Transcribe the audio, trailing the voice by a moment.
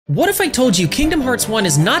What if I told you Kingdom Hearts 1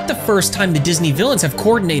 is not the first time the Disney villains have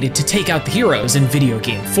coordinated to take out the heroes in video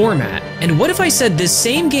game format? And what if I said this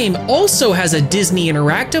same game also has a Disney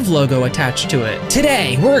Interactive logo attached to it?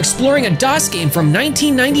 Today, we're exploring a DOS game from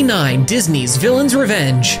 1999, Disney's Villain's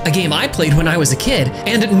Revenge, a game I played when I was a kid,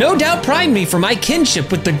 and no doubt primed me for my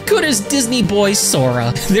kinship with the goodest Disney boy,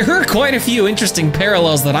 Sora. There are quite a few interesting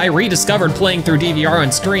parallels that I rediscovered playing through DVR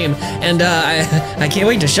on stream, and I can't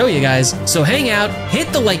wait to show you guys. So hang out,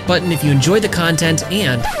 hit the like button if you enjoy the content,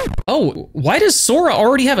 and oh, why does Sora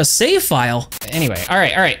already have a save file? Anyway, all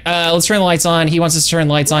right, let's turn the lights on. He wants us to turn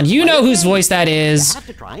the lights on. You know whose voice that is. You have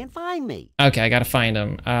to try and find me. Okay, I gotta find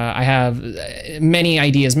him. I have many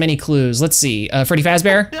ideas, many clues. Let's see, Freddy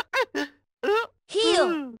Fazbear?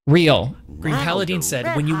 Heal. Real. Green Paladin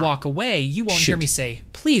said, when you walk away, you won't hear me say,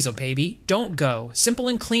 please, oh baby, don't go. Simple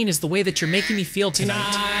and clean is the way that you're making me feel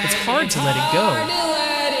tonight. It's hard to let it go.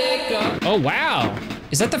 Oh, wow.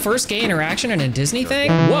 Is that the first gay interaction in a Disney thing?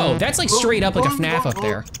 Whoa, that's like straight up like a FNAF up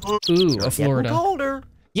there. Ooh, a Florida. Colder.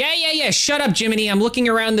 Yeah, shut up, Jiminy. I'm looking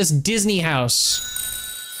around this Disney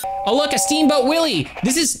house. Oh, look, a Steamboat Willie.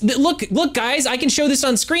 This is, look, guys, I can show this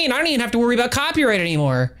on screen. I don't even have to worry about copyright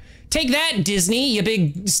anymore. Take that, Disney, you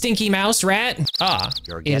big stinky mouse rat.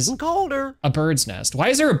 You're getting colder. A bird's nest. Why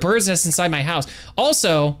is there a bird's nest inside my house?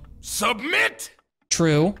 Also, submit.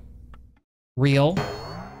 True. Real.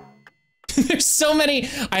 There's so many.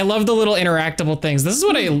 I love the little interactable things. This is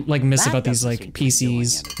what I like miss about these like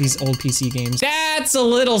PCs, these old PC games. That's a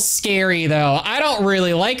little scary though. I don't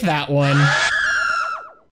really like that one.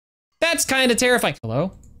 That's kind of terrifying.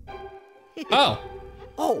 Hello? Oh.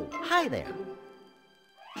 Oh, hi there.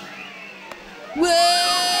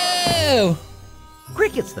 Whoa!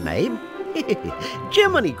 Cricket's the name.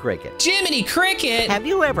 Jiminy Cricket. Jiminy Cricket? Have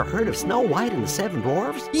you ever heard of Snow White and the Seven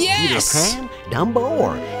Dwarfs? Yes! Peter Pan, Dumbo,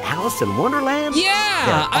 or Alice in Wonderland?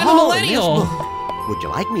 Yeah, I'm a millennial. Would you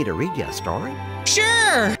like me to read you a story?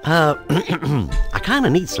 Sure! I kinda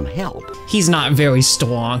need some help. He's not very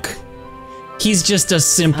stonk. He's just a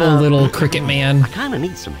simple little cricket man. I kinda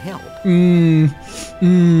need some help.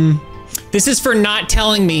 This is for not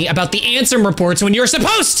telling me about the Ansem reports when you're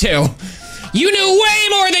supposed to! You knew way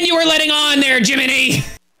more than you were letting on there, Jiminy!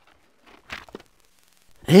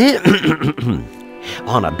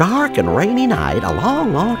 On a dark and rainy night a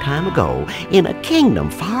long, long time ago, in a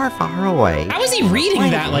kingdom far, far away. How is he reading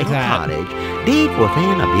that like that? Cottage, deep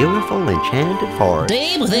within a beautiful enchanted forest.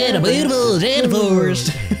 Deep within a beautiful enchanted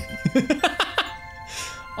forest.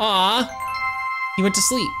 Aw, he went to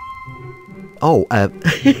sleep. Oh,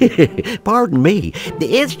 pardon me.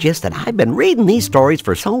 It's just that I've been reading these stories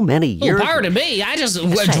for so many years. Oh, pardon me. I just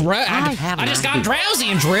got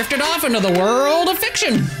drowsy and drifted off into the world of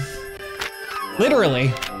fiction.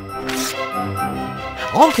 Literally.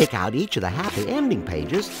 I'll take out each of the happy ending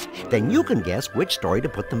pages, then you can guess which story to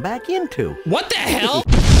put them back into. What the hell?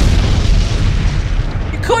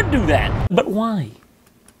 You could do that, but why?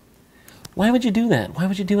 Why would you do that? Why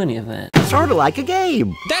would you do any of that? Sort of like a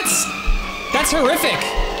game. That's horrific.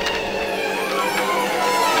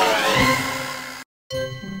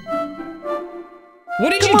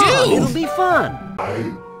 What did you do? It'll be fun.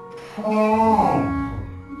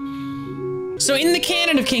 So in the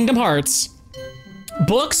canon of Kingdom Hearts,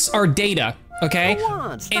 books are data, okay?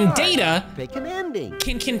 And data Pick an ending.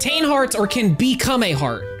 can contain hearts or can become a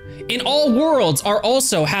heart. And all worlds are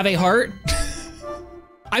also have a heart.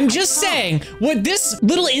 I'm just saying, what this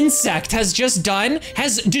little insect has just done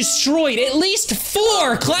has destroyed at least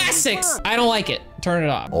 4 classics. I don't like it. Turn it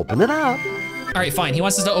off. Open it up. All right, fine. He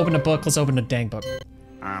wants us to open a book. Let's open a dang book.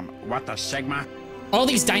 What the Sigma? All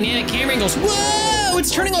these dynamic camera angles. Whoa,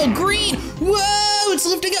 it's turning all green. Whoa, it's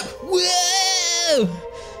lifting up. Whoa.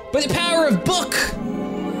 By the power of book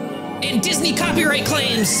and Disney copyright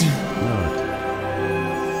claims.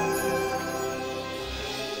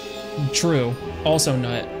 True. Also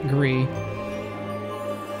nut. Agree.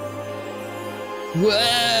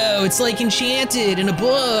 Whoa, it's like enchanted in a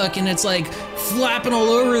book and it's like flapping all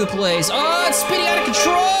over the place. Oh, it's spinning out of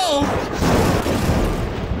control.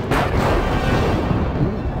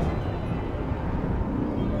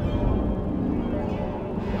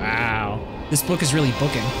 Wow. This book is really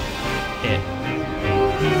booking it.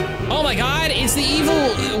 Oh my God, it's the evil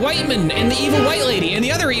white man and the evil white lady and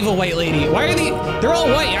the other evil white lady. Why are they're all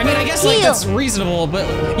white. I mean, I guess like that's reasonable, but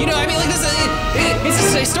you know, I mean like this,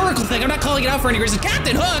 it's a historical thing. I'm not calling it out for any reason.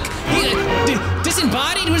 Captain Hook,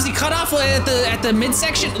 disembodied, was he cut off at the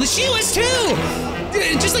midsection? She was too,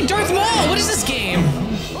 just like Darth Maul. What is this game?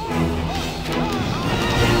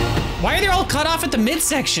 Why are they all cut off at the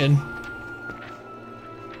midsection?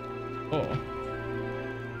 Oh.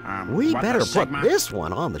 We what better the put Sigma? this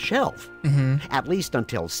one on the shelf. At least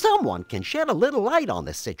until someone can shed a little light on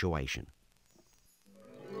this situation.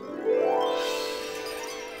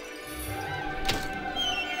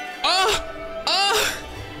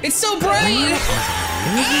 It's so bright!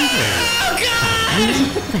 Oh, God!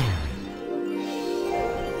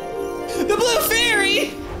 The blue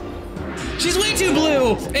fairy! She's way too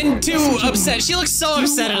blue and too upset. She looks so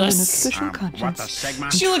upset at us. What the Sigma?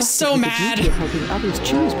 She looks so mad. Helping others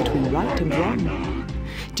choose between right and wrong.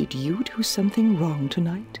 Did you do something wrong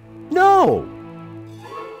tonight? No!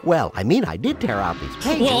 Well, I mean, I did tear out these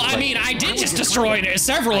pages. Well, I mean, I did just destroy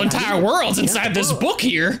several entire worlds inside this book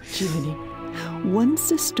here. Jiminy, once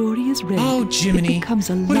a story is read, Oh, Jiminy, it becomes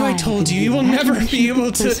alive. what have I told you? You will never be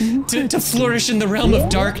able to flourish in the realm of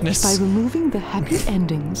darkness. By removing the happy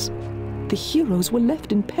endings, the heroes were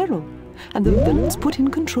left in peril, and the villains put in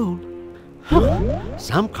control.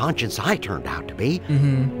 Some conscience I turned out to be.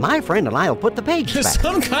 My friend and I'll put the pages back.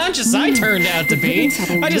 Some conscious I turned out to be.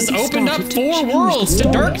 I just opened up 4 worlds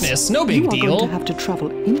to darkness. No big You are deal. going to have to travel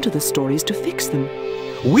into the stories to fix them.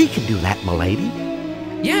 We can do that, milady.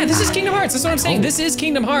 Yeah, this is Kingdom Hearts. That's what I'm saying. This is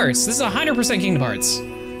Kingdom Hearts. This is 100% Kingdom Hearts.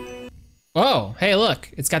 Oh, hey, look.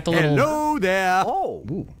 It's got the little... Hello there. Oh,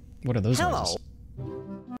 Ooh, what are those hello. noises?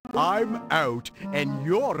 I'm out, and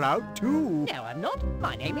you're out too. No, I'm not.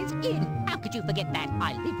 My name is In. How could you forget that?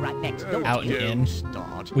 I live right next door. Out and in.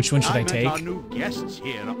 Start. Which one should I met take? Our new guests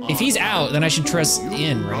here If he's out, then I should trust you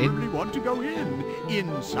in, right? probably want to go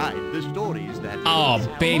inside the stories that. Oh,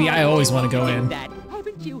 baby, I always want to go in. Dad,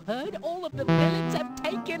 haven't you heard? All of the villains have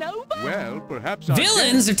taken over. Well, perhaps our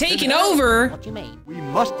Villains are guests taking and I- over. What do you mean? We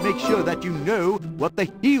must make sure that you know what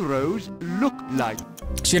the heroes look like.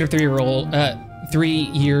 Straight up 3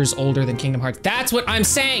 years older than Kingdom Hearts. That's what I'm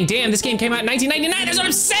saying. Damn, this game came out in 1999. That's what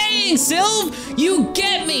I'm saying, Sylv. You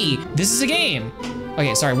get me. This is a game.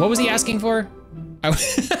 Okay, sorry. What was he asking for?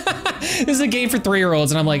 This is a game for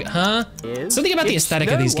 3-year-olds, and I'm like, huh? Something about the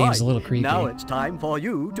aesthetic of these games is a little creepy. Now it's time for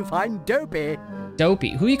you to find Dopey.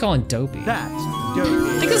 Dopey. Who are you calling Dopey? That's I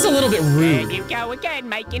Dopey. think this is a little bit rude. You go again,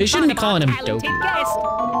 making They shouldn't be fun of calling our him talented Dopey. guest.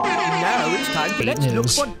 Now it's time to Fake let's look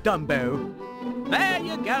news. for Dumbo. There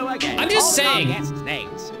you go again. I'm just All of our saying. guests'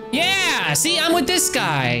 names. Yeah, see, I'm with this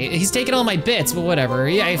guy. He's taking all my bits, but whatever.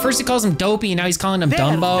 Yeah, at first he calls him Dopey, now he's calling him There's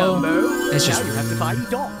Dumbo. It's just now you have to rude. find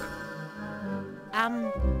Doc.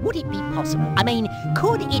 Would it be possible? I mean,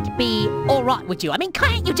 could it be all right with you? I mean,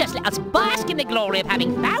 can't you just let us bask in the glory of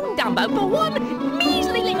having found Dumbo for one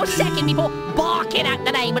measly little second before barking out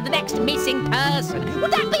the name of the next missing person?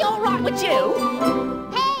 Would that be all right with you?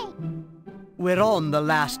 We're on the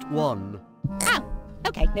last one. Oh,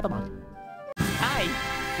 okay, never mind. Hey,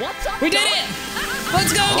 what's up? We did Doc? it!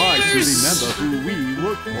 Let's go, Hard to gamers! remember who we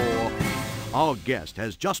work for. Our guest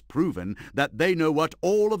has just proven that they know what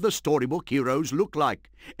all of the storybook heroes look like,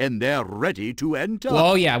 and they're ready to enter.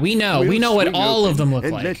 Oh yeah, we know. We We'll know what swing all of open them look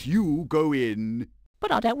and like. let you go in.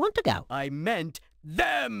 But I don't want to go. I meant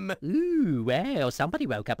them. Ooh, well, somebody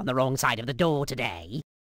woke up on the wrong side of the door today.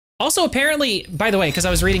 Also, apparently, by the way, because I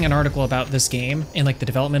was reading an article about this game and like the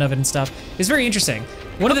development of it and stuff, it's very interesting.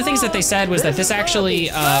 One of the things that they said was that this actually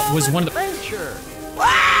was one of the... Adventure. Wow!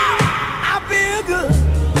 I feel good.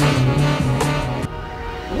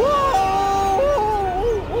 whoa!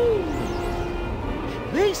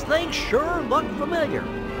 These things sure look familiar.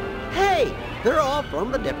 Hey, they're all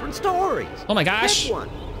from the different stories. Oh my gosh. Pick one.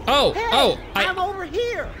 Oh, Hey, I'm I over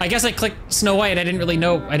here. guess I clicked Snow White. I didn't really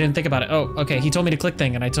know. I didn't think about it. Oh, okay. He told me to click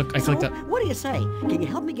thing, and I clicked So, that. what do you say? Can you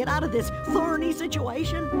help me get out of this thorny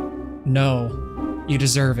situation? No, you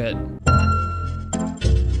deserve it.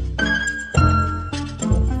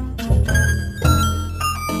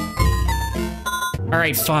 All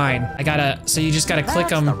right, fine. So you just gotta click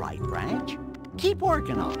That's the them. right branch. Keep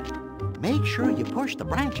working on it. Make sure you push the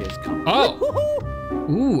branches. Oh.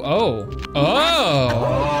 Ooh, oh. Oh.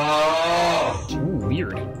 Ooh,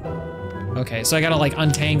 weird. Okay, so I gotta like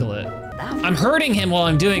untangle it. I'm hurting him while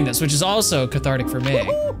I'm doing this, which is also cathartic for me.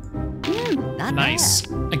 Not Nice.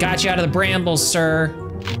 bad. I got you out of the brambles, sir.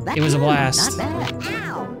 That's It was a good. blast. Not bad.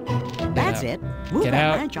 Ow. That's out. it. Move Get that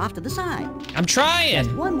out. branch off to the side. I'm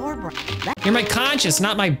trying. One more branch. You're my conscience,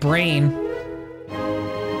 not my brain.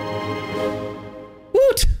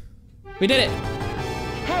 Woot! We did it.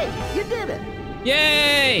 Hey, you did it.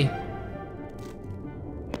 Yay!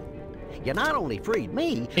 You not only freed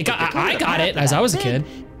me, I but you cleared got a path it to as that I was a big- kid.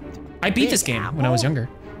 I beat this big game when I was apple.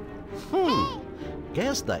 younger.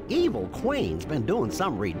 Guess the evil queen's been doing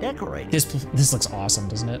some redecorating. This looks awesome,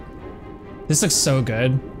 doesn't it? This looks so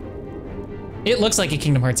good. It looks like a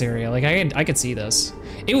Kingdom Hearts area. Like I could see this.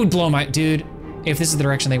 It would blow my dude. If this is the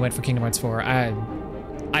direction they went for Kingdom Hearts 4,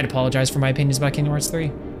 I'd apologize for my opinions about Kingdom Hearts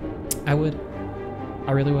 3. I would.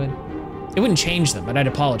 I really would. It wouldn't change them, but I'd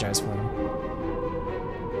apologize for them.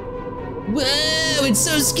 Whoa, it's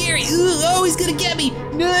so scary. Ooh, oh, he's gonna get me.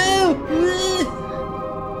 No.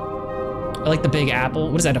 I like the big apple.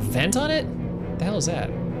 What is that, a vent on it? What the hell is that?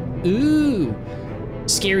 Ooh,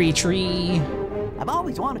 scary tree. I've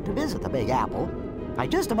always wanted to visit the Big Apple. I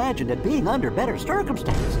just imagined it being under better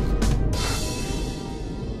circumstances.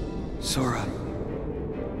 Sora.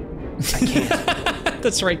 I can't.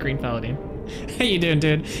 That's right, Green Paladin. How you doing,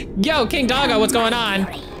 dude? Yo, King Doggo, what's going on?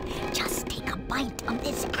 Just take a bite of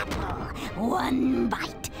this apple. One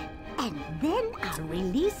bite. And then I'll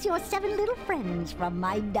release your 7 little friends from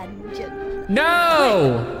my dungeon.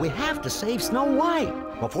 No! We have to save Snow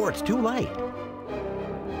White before it's too late.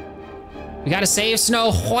 We gotta save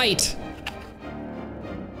Snow White.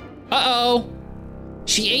 Uh-oh.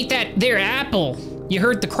 She ate their apple. You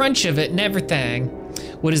heard the crunch of it and everything.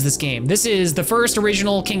 What is this game? This is the first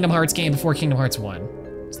original Kingdom Hearts game before Kingdom Hearts 1.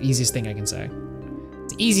 It's the easiest thing I can say.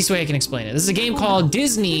 It's the easiest way I can explain it. This is a game called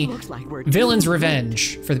Disney Villain's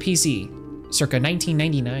Revenge for the PC, circa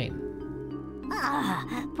 1999. Ah,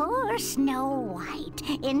 poor Snow White.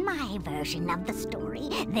 In my version of the story,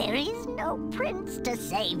 there is no prince to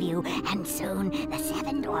save you, and soon the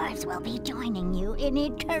 7 dwarves will be joining you in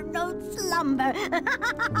eternal slumber.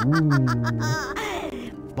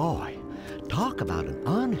 Boy, talk about an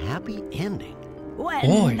unhappy ending.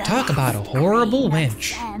 Boy, talk about a horrible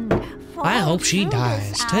wench. I hope she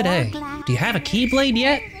dies today. Do you have a Keyblade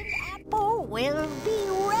yet? Apple will be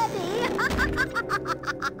ready.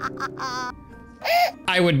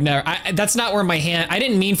 I would never. That's not where my hand. I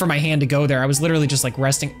didn't mean for my hand to go there. I was literally just like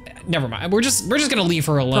resting. Never mind. We're just gonna leave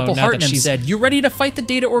her alone. Purple Heart said, "You ready to fight the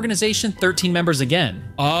Data Organization 13 members again?"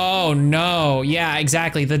 Oh no! Yeah,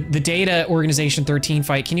 exactly. The Data Organization 13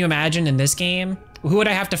 fight. Can you imagine in this game? Who would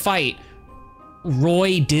I have to fight?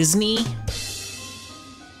 Roy Disney?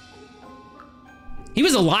 He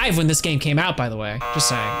was alive when this game came out, by the way. Just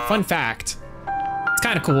saying. Fun fact. It's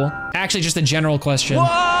kind of cool. Actually, just a general question.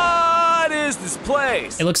 What is this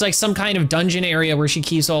place? It looks like some kind of dungeon area where she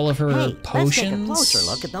keeps all of her potions. Let's take a closer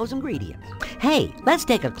look at those ingredients. Hey, let's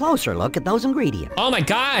take a closer look at those ingredients. Oh my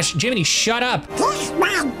gosh, Jiminy, shut up. This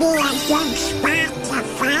might be a good spot to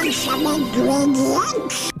find some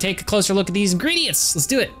ingredients. Take a closer look at these ingredients. Let's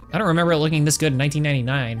do it. I don't remember it looking this good in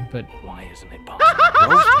 1999, but. Why isn't it possible?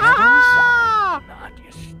 Rose petals? Not,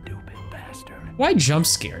 you stupid bastard. Why jump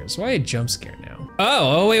scares? Why a jump scare now?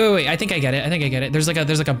 Oh, wait. I think I get it. There's like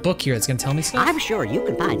a book here that's gonna tell me stuff. I'm sure you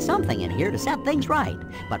can find something in here to set things right.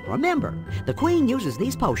 But remember, the Queen uses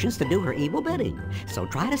these potions to do her evil bidding. So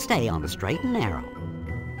try to stay on the straight and narrow.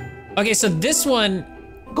 Okay, so this one.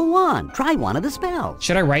 Go on, try one of the spells.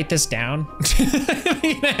 Should I write this down? I'm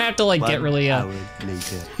gonna have to like get really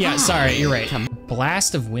Yeah, sorry, you're right.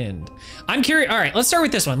 Blast of wind. I'm curious. All right, let's start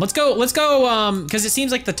with this one. Let's go, because it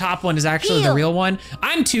seems like the top one is actually the real one.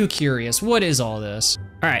 I'm too curious. What is all this?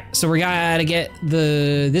 All right, so we gotta get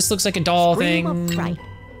this looks like a doll thing. Scream of Fright.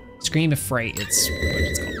 Scream of Fright, it's what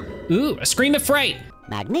it's called. Ooh, a Scream of Fright.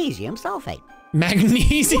 Magnesium sulfate.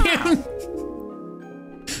 Magnesium. Wow.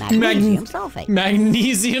 Magnesium sulfate.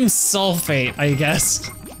 Magnesium sulfate, I guess.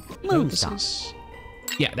 Moonstone.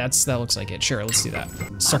 Yeah, that looks like it. Sure, let's do that.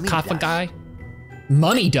 Sarcophagi.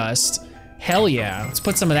 Mummy dust. Hell yeah. Let's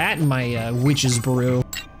put some of that in my witch's brew.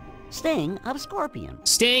 Sting of scorpion.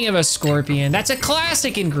 Sting of a scorpion. That's a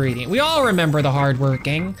classic ingredient. We all remember the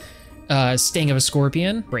hardworking sting of a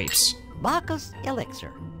scorpion. Grapes. Bacchus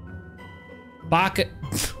elixir.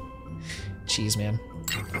 Bacchus. Jeez, man.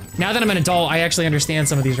 Now that I'm an adult, I actually understand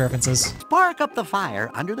some of these references. Spark up the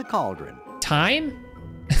fire under the cauldron. Time?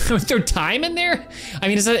 Throw time in there? I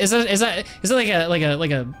mean, is that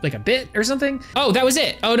like a bit or something? Oh, that was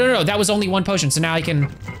it. Oh no, that was only one potion. So now I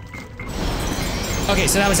can. Okay,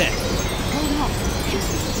 so that was it.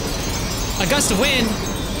 A gust of wind.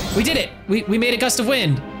 We did it. We made a gust of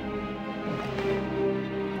wind.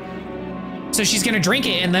 So she's gonna drink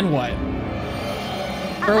it and then what?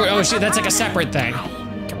 Or, oh shit, that's like a separate thing.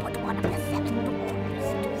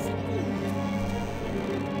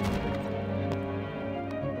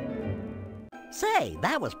 Say,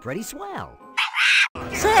 that was pretty swell.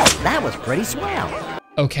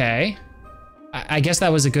 Okay. I guess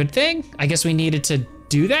that was a good thing. I guess we needed to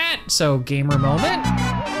do that. So gamer moment.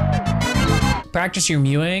 Practice your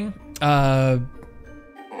mewing. Was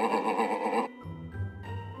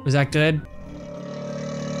that good?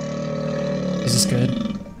 Is this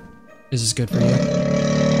good? Is this good for you?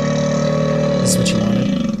 Is this what you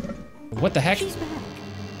wanted? What the heck?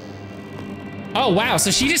 Oh wow,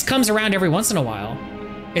 so she just comes around every once in a while.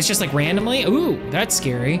 It's just like randomly? Ooh, that's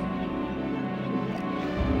scary.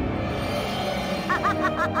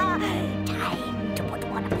 Time to put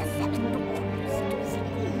one of the 7 dwarfs to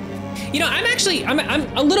sleep. You know,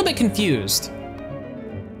 I'm a little bit confused.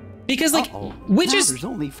 Because like, which is... There's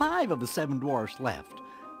only 5 of the 7 dwarfs left.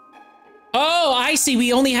 Oh, I see,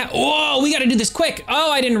 we only have, whoa, we gotta do this quick.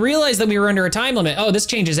 Oh, I didn't realize that we were under a time limit. Oh, this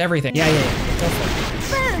changes everything. Yeah. Go for it.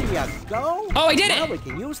 There you go. Oh, I did it. Now we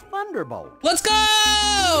can use Thunderbolt. Let's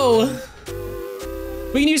go!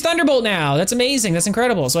 We can use Thunderbolt now. That's amazing, that's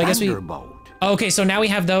incredible. So I guess we... Thunderbolt. Okay, so now we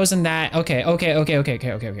have those and that. Okay.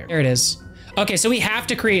 There it is. Okay, so we have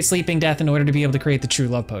to create Sleeping Death in order to be able to create the True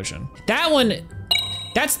Love Potion. That one,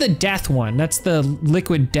 that's the Death one. That's the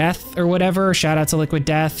Liquid Death or whatever. Shout out to Liquid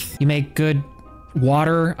Death. You make good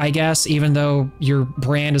water, I guess, even though your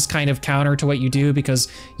brand is kind of counter to what you do because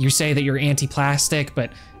you say that you're anti-plastic,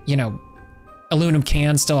 but you know, aluminum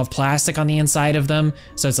cans still have plastic on the inside of them.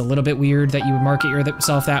 So it's a little bit weird that you would market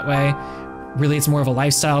yourself that way. Really, it's more of a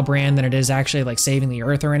lifestyle brand than it is actually like saving the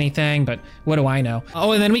earth or anything, but what do I know?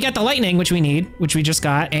 Oh, and then we got the lightning, which we need, which we just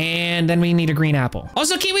got, and then we need a green apple.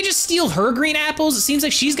 Also, can't we just steal her green apples? It seems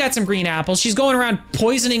like she's got some green apples. She's going around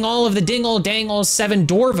poisoning all of the dingle-dangle 7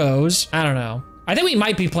 Dwarvos. I don't know. I think we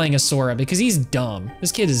might be playing as Sora because he's dumb.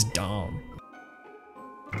 This kid is dumb.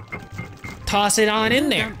 Toss it on in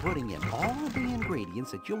there. I'm putting in all the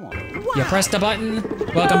ingredients that you want. Wow. You press the button.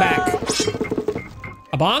 Welcome back.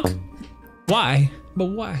 A bonk? Why? But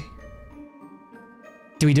why?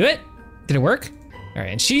 Did we do it? Did it work? All right,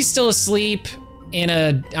 and she's still asleep in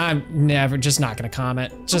a, I'm never, just not gonna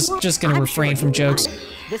comment. Just gonna refrain from jokes.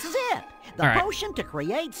 This is it. The potion to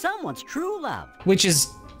create someone's true love. Which is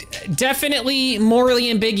definitely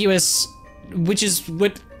morally ambiguous, which is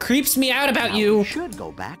what creeps me out about you. Should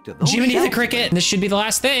go back to those Jiminy the Cricket. And this should be the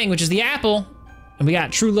last thing, which is the apple. And we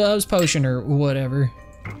got True Love's potion or whatever.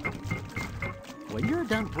 When you're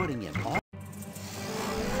done putting in all...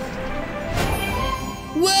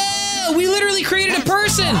 Whoa! We literally created a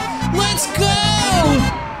person! Let's go!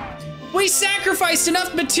 We sacrificed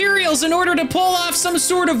enough materials in order to pull off some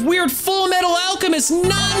sort of weird Full Metal Alchemist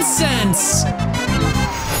nonsense!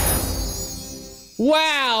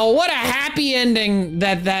 Wow, what a happy ending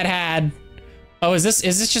that had. Oh, is this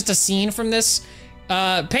just a scene from this?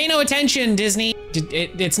 Pay no attention, Disney.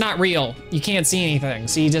 It's not real. You can't see anything.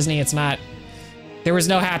 See, Disney, it's not. There was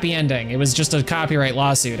no happy ending. It was just a copyright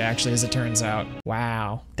lawsuit, actually, as it turns out.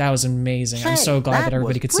 Wow, that was amazing. I'm so glad that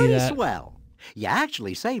everybody could see that. Swell. You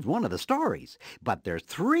actually saved one of the stories, but there's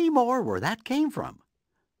 3 more where that came from.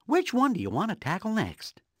 Which one do you want to tackle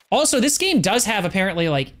next? Also, this game does have apparently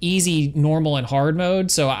like easy, normal, and hard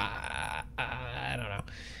mode, so I don't know.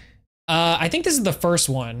 I think this is the first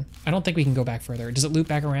one. I don't think we can go back further. Does it loop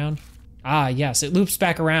back around? Ah, yes, it loops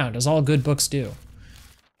back around, as all good books do.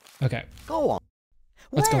 Okay. Go on.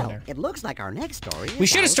 Let's go in there. It looks like our next story is We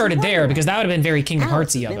should have started there because that would have been very Kingdom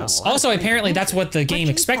Heartsy of us. Also, apparently, that's what the game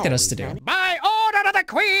expected us to do. By order of the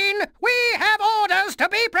Queen, we have orders to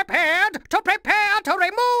be prepared to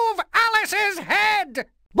remove Alice's head.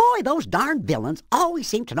 Boy, those darn villains always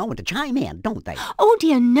seem to know when to chime in, don't they? Oh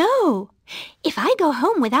dear, no. If I go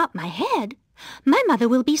home without my head, my mother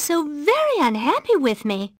will be so very unhappy with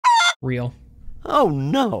me. Real. Oh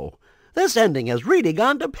no, this ending has really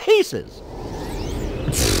gone to pieces.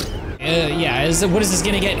 Yeah, what is this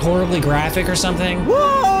gonna get horribly graphic or something?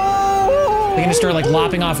 Whoa! They're gonna start like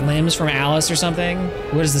lopping off limbs from Alice or something?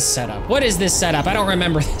 What is this setup? What is this setup? I don't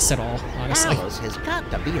remember this at all, honestly. Alice has got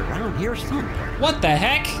to be around here somewhere. What the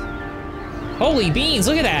heck? Holy beans,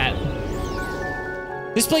 look at that.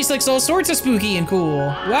 This place looks all sorts of spooky and cool.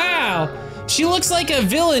 Wow, she looks like a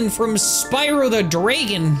villain from Spyro the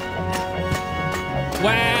Dragon.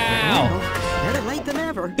 Wow. Better late than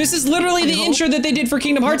ever. This is literally the intro that they did for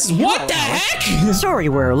Kingdom Hearts. What the heck? Sorry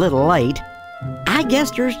we're a little late. I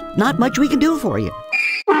guess there's not much we can do for you.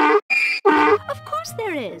 Of course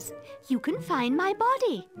there is. You can find my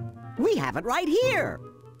body. We have it right here.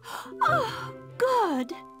 Oh,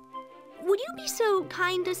 good. Would you be so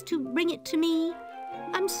kind as to bring it to me?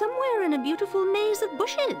 I'm somewhere in a beautiful maze of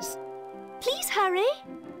bushes. Please hurry.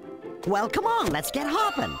 Well, come on, let's get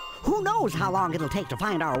hopping. Who knows how long it'll take to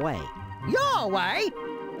find our way? Your way?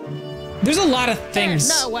 There's a lot of things.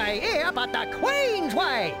 There's no way here but the Queen's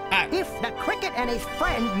way. If the cricket and his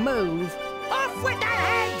friend move, off with their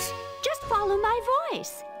heads. Just follow my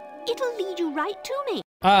voice. It'll lead you right to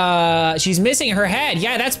me. She's missing her head.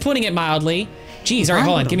 Yeah, that's putting it mildly. Jeez, all right,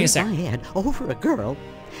 hold on, give me a sec. My head over a girl.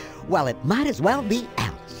 Well, it might as well be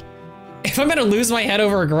Alice. If I'm gonna lose my head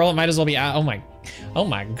over a girl, it might as well be Alice. Oh my. Oh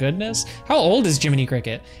my goodness. How old is Jiminy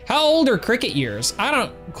Cricket? How old are Cricket years? I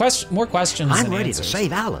don't, more questions I'm than ready answers. to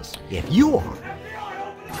save Alice, if you are.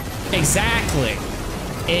 Exactly.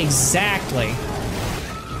 Exactly.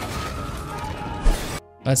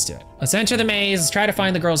 Let's do it. Let's enter the maze. Let's try to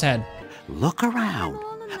find the girl's head. Look around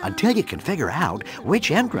until you can figure out which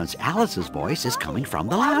entrance Alice's voice is coming from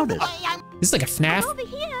the loudest. This is like a FNAF.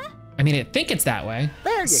 I mean, I think it's that way.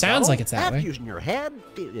 There you Sounds go. like it's that That's way. using your head,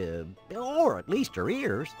 or at least your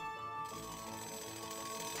ears.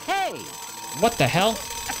 Hey! What the hell?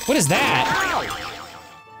 What is that?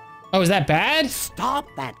 Oh, is that bad? Stop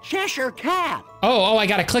that Cheshire cat! Oh, I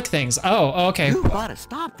gotta click things. Oh, okay. You've gotta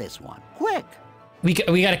stop this one, quick! We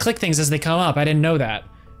gotta click things as they come up. I didn't know that.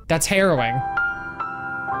 That's harrowing.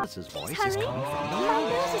 Alice's voice is coming from the loudest. My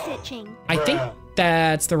nose is itching. I think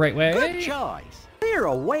that's the right way. Good choice. Clear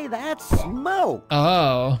away that smoke.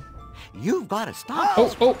 Oh. You've gotta stop Oh,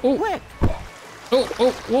 this oh, oh. quick.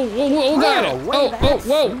 Whoa, got it. Whoa.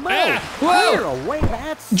 Ah, whoa. Clear away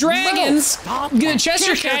that smoke. Dragons. Stop Good that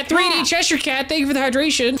Cheshire Cat, 3D Cheshire Cat. Thank you for the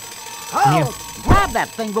hydration. Oh, grab that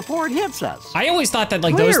thing before it hits us. I always thought that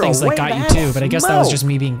like those things like got you too, but I guess that was just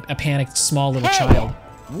me being a panicked small little child.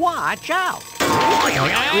 Watch out.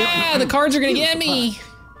 Ah, the cards are gonna get me.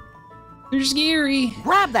 They're scary.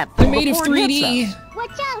 Grab that They're thing made of before it 3D. hits us.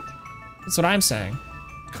 Watch out! That's what I'm saying.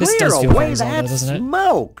 Clear This does feel away very Zelda, that doesn't it?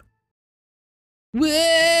 smoke.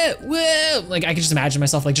 Whoa. Like I could just imagine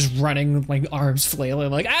myself like just running with my arms flailing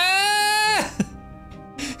like ah!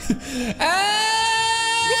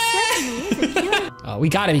 Oh, we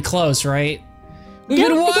gotta be close, right? We've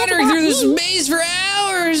been wandering through this maze for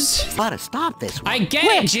hours! Gotta stop this one. I get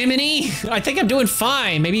it, Jiminy! I think I'm doing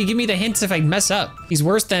fine. Maybe you give me the hints if I mess up. He's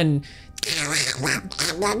worse than...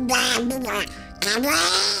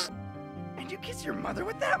 And you kiss your mother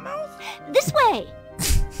with that mouth? This way.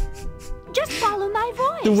 Just follow my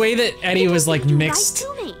voice. The way that Eddie was like Right mixed,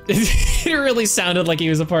 to me. it really sounded like he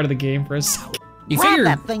was a part of the game for a second. You Grab figure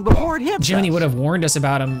that thing before it hits Jiminy us. would have warned us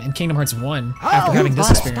about him in Kingdom Hearts 1 after having this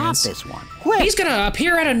Gotta experience. Stop this one. Quick. He's gonna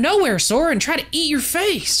appear out of nowhere, Sora, and try to eat your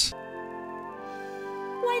face.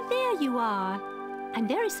 Why, there you are. I'm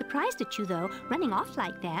very surprised at you, though, running off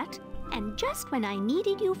like that. And just when I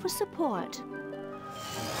needed you for support.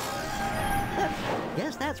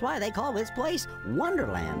 Guess that's why they call this place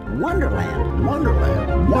Wonderland.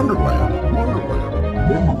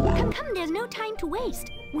 Come, there's no time to waste.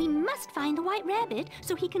 We must find the White Rabbit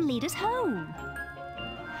so he can lead us home.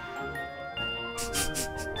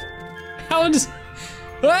 How does...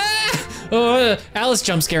 Ah! Oh, Alice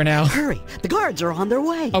jump scare now. Hurry, the guards are on their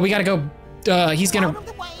way. Oh, we gotta go. He's gonna...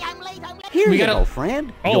 Here we you gotta... go,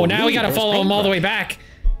 friend. Oh, You'll now we need gotta this follow him all the way paintbrush. back.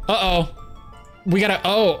 Uh-oh. We gotta...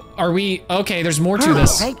 Oh, are we... Okay, there's more to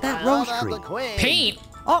this. Take that rose tree. Paint?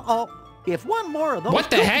 Uh-oh. If one more of those What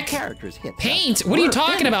the goofy heck? characters hits us, Paint? What are you we're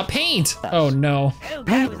talking finished. about? Paint? Oh, no.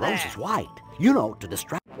 Paint the roses white. You know, to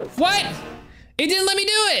distract. What? It didn't let me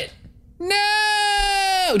do it.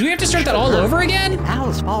 No! Do we have to start that all over again? If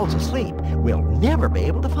Alice falls asleep, we'll never be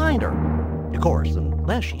able to find her. Of course,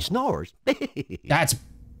 unless she snores. That's...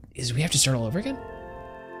 we have to start all over again?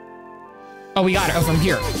 Oh, we got it. Oh, from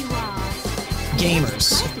here.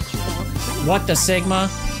 Gamers. What the Sigma?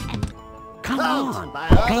 Come on,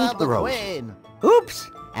 paint the roses.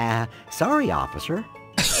 Oops. Sorry, officer.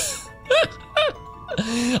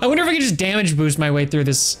 I wonder if I could just damage boost my way through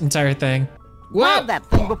this entire thing. Grab that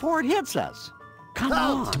thing before it hits us. Come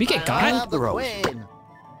on. Did we get Paint got? the roses.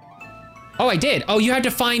 Oh, I did. Oh, you have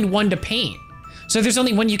to find one to paint. So there's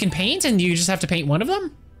only one you can paint and you just have to paint one of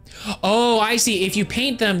them? Oh, I see. If you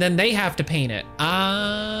paint them, then they have to paint it.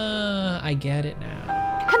 Ah, I get it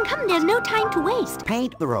now. Come, there's no time to waste.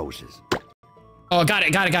 Paint the roses. Oh, got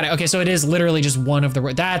it. Okay, so it is literally just one of the...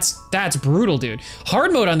 That's brutal, dude.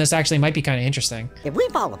 Hard mode on this actually might be kind of interesting. If we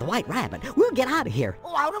follow the White Rabbit, we'll get out of here.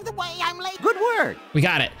 Oh, out of the way, I'm late. Good work. We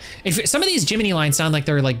got it. If some of these Jiminy lines sound like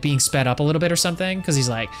they're like being sped up a little bit or something, because he's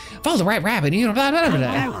like, follow the White Rabbit, you know, blah, blah, blah,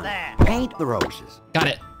 blah. Paint the roses. Got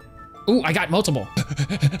it. Ooh, I got multiple.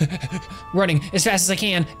 Running as fast as I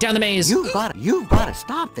can down the maze. You've got to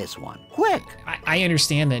stop this one, quick. I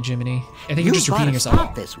understand that, Jiminy. I think you're just repeating yourself.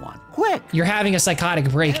 Stop this one, quick. You're having a psychotic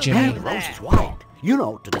break, Jiminy. Paint the roses white. You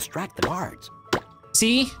know, to distract the guards.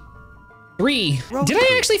 See? 3. Did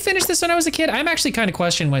I actually finish this when I was a kid? I'm actually kind of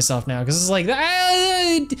questioning myself now because it's like,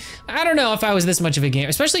 I don't know if I was this much of a game,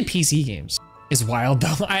 especially PC games. It's wild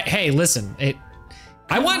though. Hey, listen,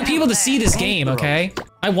 I want people to see this game, okay?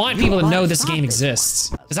 I want people to know this game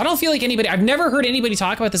exists. Because I don't feel like I've never heard anybody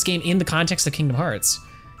talk about this game in the context of Kingdom Hearts.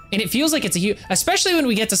 And it feels like it's a huge, especially when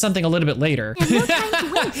we get to something a little bit later.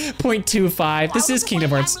 0.25. This is Kingdom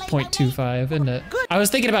Hearts 0.25, isn't it? I was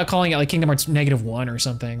thinking about calling it like Kingdom Hearts -1 or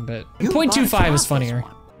something, but 0.25 is funnier.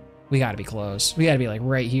 We gotta be close. We gotta be like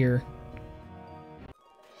right here.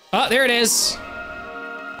 Oh, there it is.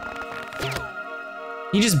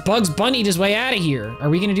 He just Bugs Bunny'd his way out of here. Are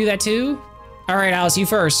we gonna do that too? All right, Alice, you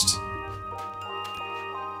first.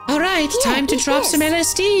 All right, time to drop some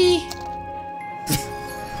LSD.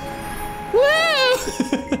 Woo!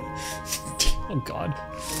 Oh God.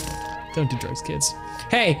 Don't do drugs, kids.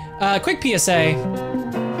 Hey, quick PSA. Hey,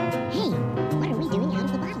 what are we doing out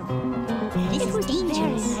of the bottle? This is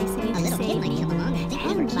dangerous. A little kid might come along and think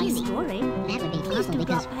we were crazy. That would be awful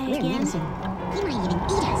because we're innocent. He might even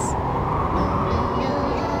eat us.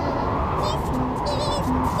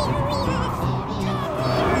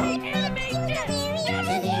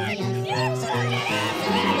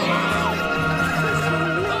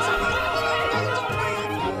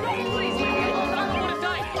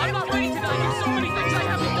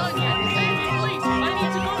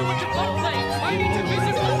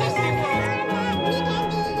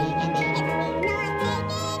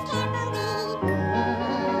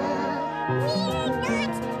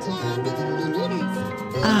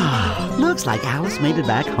 Looks like Alice made it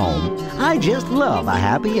back home. I just love a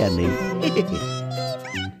happy ending.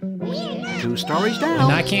 2 stories down. And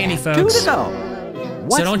not candy, folks. 2 to go.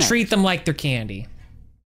 So don't treat them like they're candy.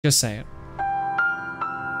 Just saying.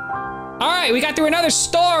 All right, we got through another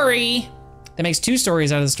story. That makes 2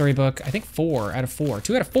 stories out of the storybook. I think 4 out of 4.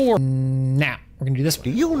 2 out of 4. Now, we're gonna do this one.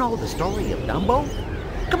 Do you know the story of Dumbo?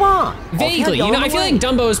 Come on. Vaguely, you know, I feel like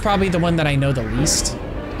Dumbo is probably the one that I know the least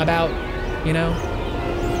about, you know?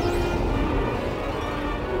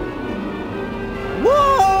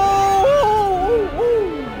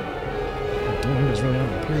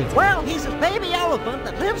 Well, he's a baby elephant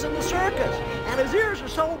that lives in the circus, and his ears are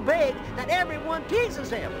so big that everyone teases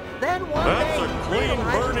him. Then one day, that's a clean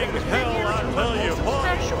burning hell, I tell you what.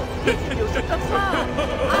 Special. He uses to fly.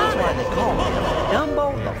 That's why they call him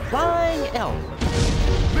Dumbo the Flying Elephant.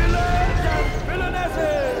 Villains and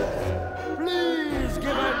villainesses, please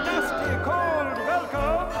give a nasty cold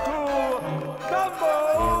welcome to Dumbo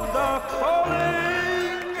the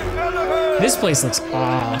Flying Elephant. This place looks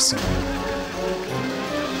awesome.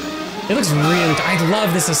 It looks really, I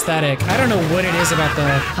love this aesthetic. I don't know what it is about the...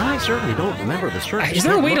 I certainly don't remember the circus. Is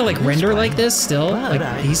there a way to like render like this still? But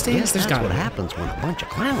like these days? There's gotta what be. happens when a bunch of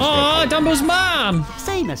clowns... Aw, Dumbo's mom!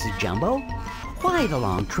 Say, Mrs. Jumbo, why the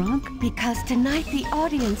long trunk? Because tonight the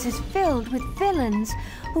audience is filled with villains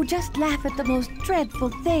who just laugh at the most dreadful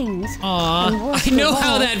things. Aw, I know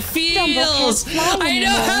how that feels! I know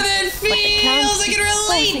how that feels! I can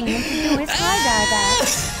relate! Forcing him to do his high-dive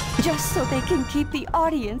act. Just so they can keep the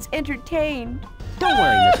audience entertained. Don't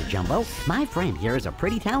worry, Mrs. Jumbo. My friend here is a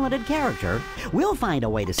pretty talented character. We'll find a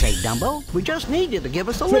way to save Dumbo. We just need you to give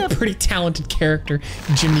us a lift. Pretty talented character,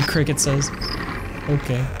 Jiminy Cricket says.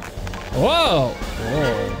 Okay. Whoa!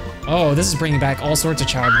 Whoa. Oh, this is bringing back all sorts of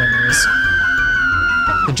child memories.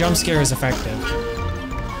 The jump scare is effective.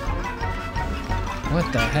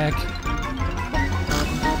 What the heck?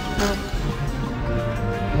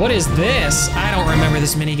 What is this? I don't remember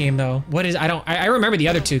this minigame though. What is, I remember the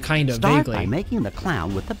other 2 kind of Start vaguely. by making the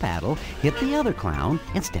clown with the paddle hit the other clown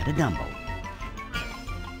instead of Dumbo.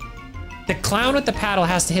 The clown with the paddle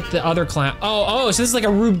has to hit the other clown. Oh, so this is like a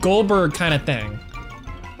Rube Goldberg kind of thing.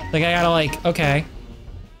 Like I gotta like, okay.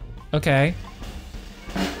 Okay.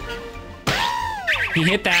 He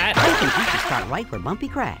hit that. I think we should start right where Bumpy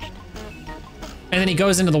crashed. And then he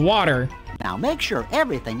goes into the water. Now make sure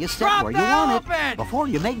everything is set where you want it before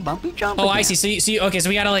you make Bumpy jump again. I see. So okay, so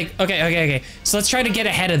we gotta like, okay. So let's try to get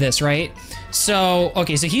ahead of this, right? So,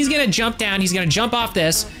 okay, so he's gonna jump down, he's gonna jump off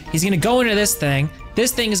this, he's gonna go into this thing.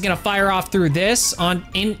 This thing is gonna fire off through this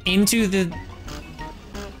into the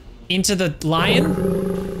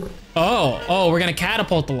lion. Oh, we're gonna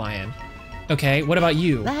catapult the lion. Okay, what about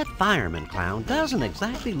you? That fireman clown doesn't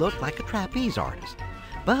exactly look like a trapeze artist,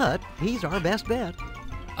 but he's our best bet.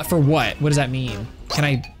 For what? What does that mean?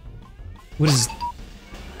 What is...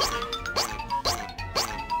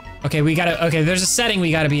 Okay, there's a setting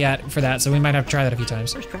we gotta be at for that, so we might have to try that a few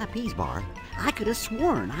times. First trapeze bar, I could have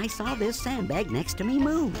sworn I saw this sandbag next to me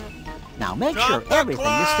move. Now make sure everything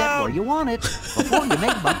is set where you want it before you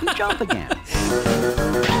make Bumpy jump again.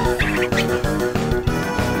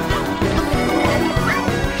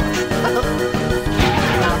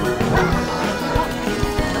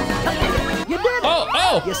 You did it!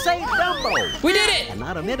 Oh! You saved Dumbo! We did it! And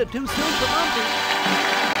not a minute too soon for Bumpy.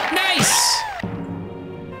 Nice!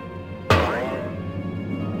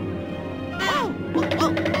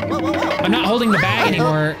 I'm not holding the bag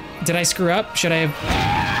anymore. Did I screw up? Should I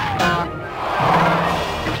have?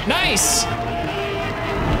 Nice!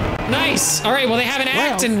 Nice! All right, well, they have an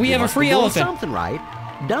act and we have a free elephant. Something right.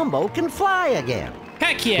 Dumbo can fly again.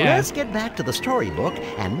 Heck yeah. Let's get back to the storybook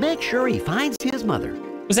and make sure he finds his mother.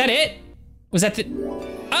 Was that it? Was that the...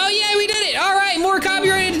 Oh yeah, we did it! All right, more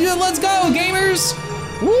copyrighted, let's go, gamers!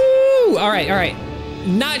 Woo! All right.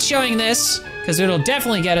 Not showing this, because it'll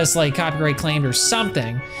definitely get us like copyright claimed or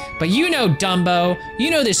something. But you know Dumbo,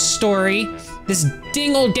 you know this story. This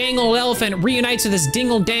dingle-dangle elephant reunites with his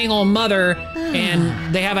dingle-dangle mother,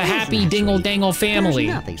 and they have a happy dingle-dangle family.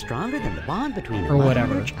 There's nothing stronger than the bond between a or mother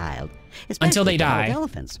whatever. and a child. Until they die.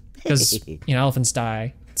 Elephants. Because, you know, elephants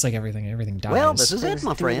die. It's like everything dies. Well, this is it,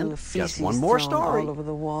 my friend. Just one more story. All over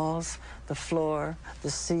the walls, the floor,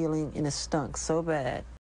 the ceiling, and it stunk so bad.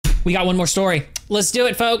 We got one more story. Let's do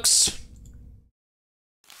it, folks.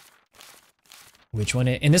 Which one?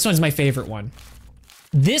 And this one's my favorite one.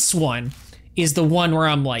 This one is the one where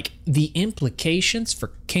I'm like, the implications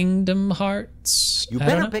for Kingdom Hearts. You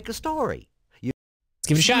better pick a story. Let's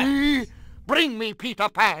give it a shot. Bring me Peter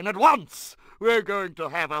Pan at once. We're going to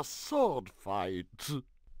have a sword fight.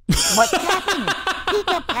 But Captain,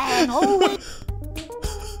 Peter Pan always...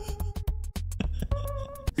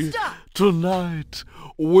 Stop. Tonight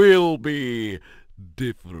will be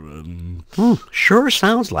different. Sure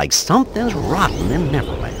sounds like something's rotten in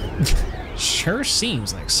Neverland. Sure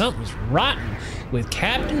seems like something's rotten with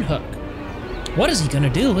Captain Hook. What is he gonna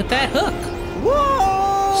do with that hook?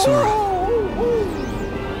 Whoa! Sora.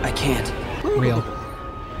 I can't. Real.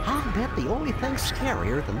 I'll bet the only thing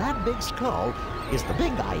scarier than that big skull is the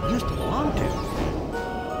big guy it used to belong to.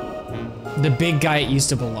 The big guy it used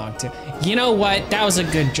to belong to. You know what? That was a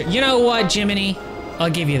good joke. You know what, Jiminy? I'll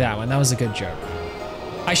give you that one. That was a good joke.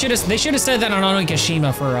 They should have said that on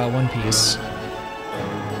Onigashima for One Piece.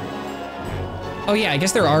 Oh yeah, I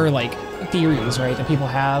guess there are like theories, right, that people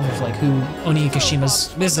have of like who Onigashim's.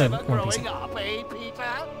 This is a One Piece.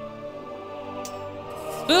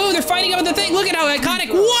 Ooh, they're fighting over the thing. Look at how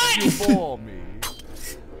iconic. What?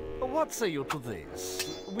 What say you to this?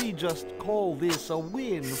 We just call this a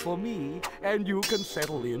win for me, and you can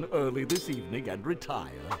settle in early this evening and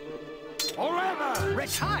retire. Forever!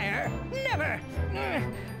 Retire? Never!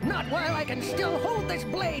 Not while I can still hold this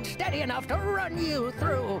blade steady enough to run you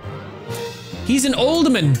through. He's an old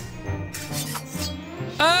man.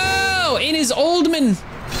 Oh, in his old man,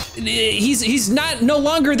 he's no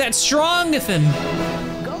longer that strong thing.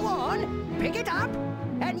 Go on, pick it up,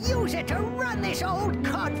 and use it to run this old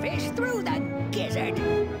codfish through the gizzard.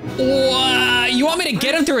 Wow, you want me to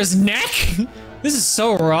get him through his neck? This is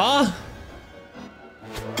so raw.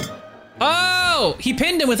 Oh, he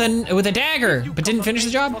pinned him with a dagger, but didn't finish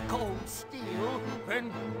the job.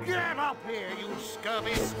 Then get up here, you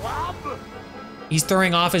scurvy swab! He's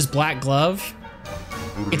throwing off his black glove.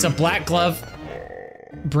 It's a black glove.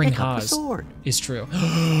 Bring Haas is true.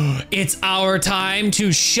 It's our time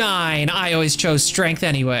to shine. I always chose strength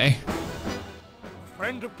anyway.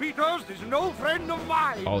 Friend of Peter's is no friend of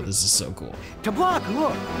mine. Oh, this is so cool. To block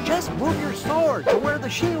Hook, just move your sword to where the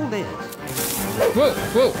shield is. Whoa,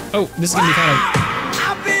 whoa. Oh, this is gonna be kind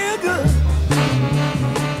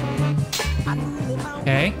of...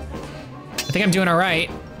 Okay. I think I'm doing all right.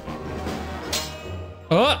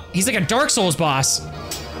 Oh, he's like a Dark Souls boss.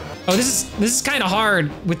 Oh, this is kind of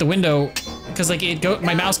hard with the window, because like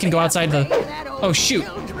my mouse can go outside the... Oh shoot.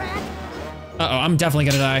 Uh-oh, I'm definitely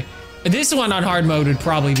gonna die. This one on hard mode would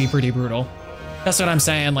probably be pretty brutal. That's what I'm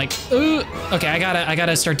saying, like, ooh. Okay, I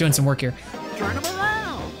gotta start doing some work here. Turn him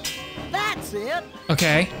around. That's it.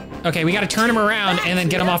 Okay, we gotta turn him around and then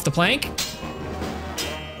get him off the plank.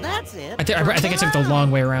 That's it. I think I took the long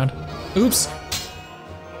way around. Oops.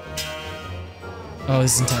 Oh,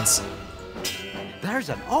 this is intense. There's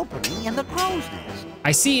an opening in the crow's nest.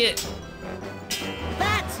 I see it.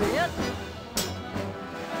 That's it.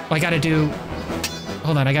 Oh, I gotta do...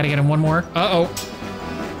 Hold on, I gotta get him one more. Uh-oh.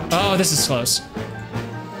 Oh, this is close.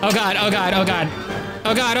 Oh god, oh god, oh god.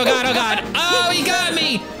 Oh god, oh god, oh god. Oh, he got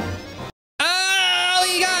me! Oh,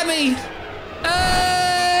 he got me!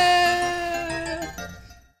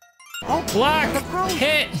 Block,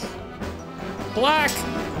 hit. Block,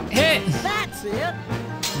 hit. That's it.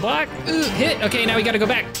 Block, ooh, hit. Okay, now we gotta go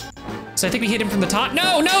back. So I think we hit him from the top.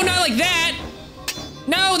 No, not like that.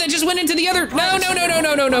 No, that just went into the other. No.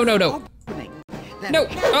 No,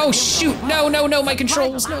 oh shoot, no, my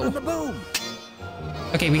controls, no.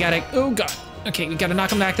 Okay, we gotta, oh god. Okay, we gotta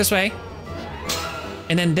knock him back this way.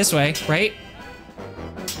 And then this way, right?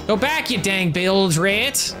 Go back, you dang bilge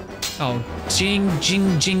rat. Oh,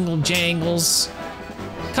 jingle jangles.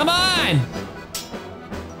 Come on!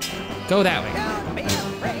 Go that way.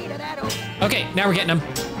 Okay, now we're getting him.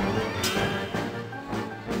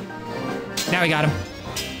 Now we got him.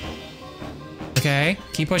 Okay,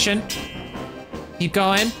 keep pushing. Keep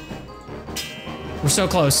going. We're so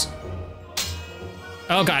close.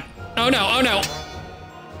 Oh God. Oh no, oh no.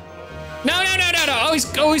 No, no, no, no, no.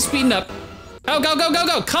 Always speeding up. Oh, go, go, go,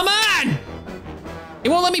 go. Come on! It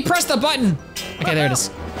won't let me press the button. Okay, there it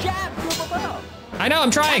is. I know,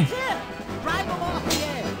 I'm trying.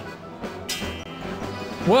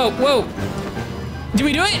 Whoa, whoa. Did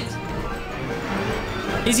we do it?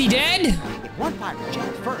 Is he dead? One pirate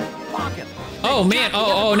jabs first, block him. Oh man,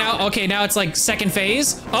 oh, now, okay, now it's like second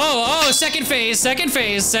phase. Oh, second phase,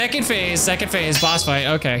 boss fight.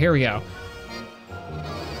 Okay, here we go.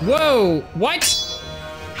 Whoa, what?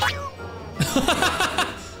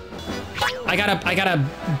 I gotta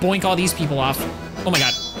boink all these people off. Oh my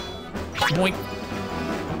God, boink.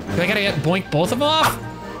 Do I gotta boink both of them off?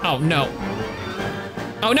 Oh no.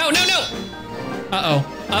 Oh no, no, no. Uh-oh,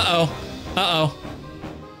 uh-oh, uh-oh.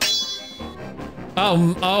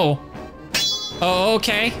 Oh,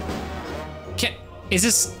 okay. Is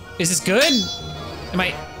this good? Am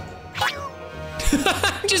I?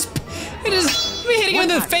 I'm just hitting him in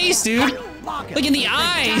the face, dude. Like in the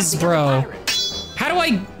eyes, bro. How do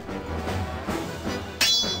I?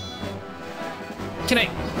 Can I?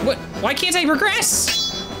 What? Why can't I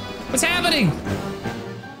progress? What's happening?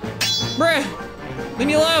 Bruh, leave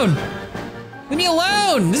me alone. Leave me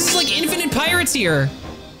alone. This is like infinite pirates here.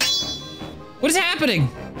 What is happening?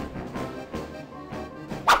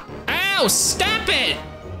 Ow, stop it!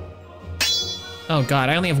 Oh God,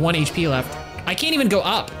 I only have 1 HP left. I can't even go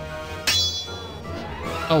up.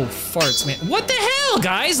 Oh, farts, man. What the hell,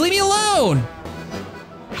 guys? Leave me alone!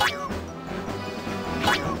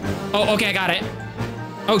 Oh, okay, I got it.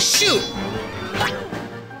 Oh, shoot!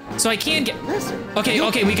 So I can't get... Okay,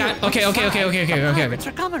 okay, we got... Okay. Pirates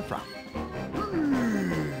are coming from.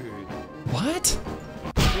 What?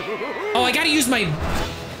 Oh, I gotta use my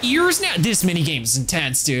ears now? This minigame is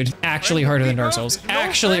intense, dude. Actually harder than Dark Souls.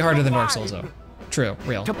 Actually harder than Dark Souls, though. True,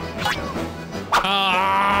 real.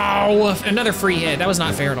 Oh, another free hit. That was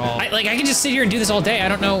not fair at all. I can just sit here and do this all day. I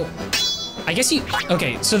don't know. I guess you,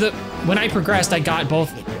 okay, so when I progressed, I got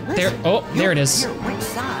both. There, oh, there it is. Which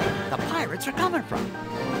side the pirates are coming from?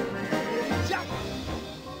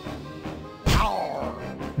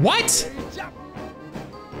 What?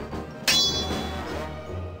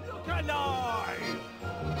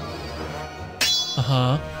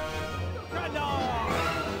 Uh-huh.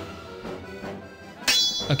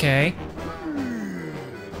 Okay.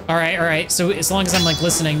 All right. So as long as I'm like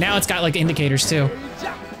listening, now it's got like indicators too.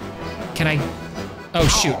 Can I? Oh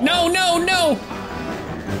shoot! No!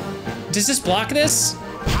 Does this block this?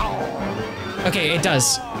 Okay, it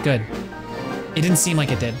does. Good. It didn't seem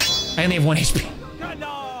like it did. I only have 1 HP.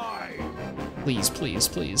 Please.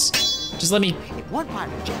 Just let me. If one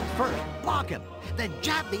pirate jabs first, block him. Then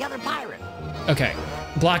jab the other pirate. Okay.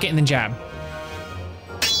 Block it and then jab.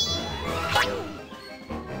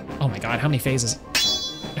 Oh my God, how many phases?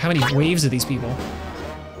 How many waves of these people?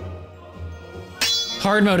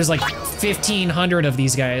 Hard mode is like 1,500 of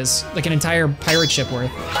these guys. Like an entire pirate ship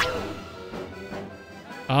worth.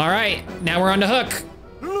 All right, now we're on the hook.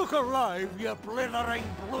 Look alive, you blithering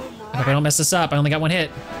bloom. I hope I don't mess this up. I only got 1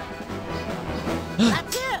 hit.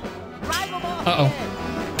 That's it. Drive him off. Uh-oh.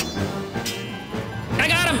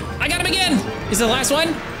 I got him again. Is it the last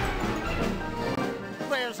one?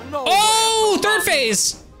 There's no Oh, third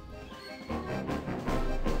phase.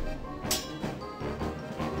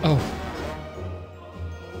 Oh.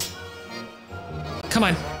 Come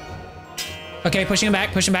on. Okay, pushing him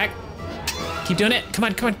back. Keep doing it. Come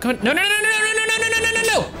on. No. No.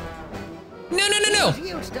 He's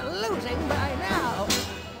used to losing by now.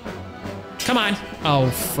 Come on. Oh,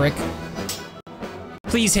 frick.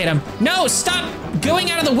 Please hit him. No, stop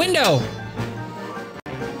going out of the window.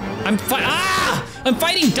 I'm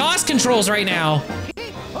fighting DOS controls right now.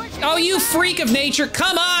 Oh, you freak of nature.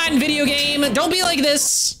 Come on, video game. Don't be like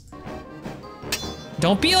this.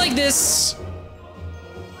 Don't be like this.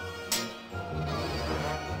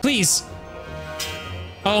 Please.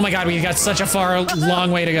 Oh my God, we got such a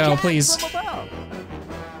long way to go. Please.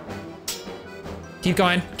 Keep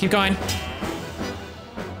going.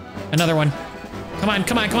 Another one. Come on.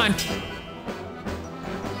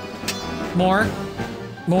 More.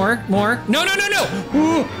 No.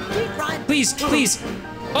 Ooh. Please.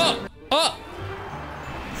 Oh.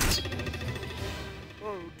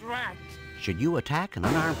 Should you attack an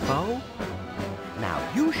unarmed foe? Now,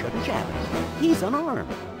 you shouldn't jab him. He's unarmed.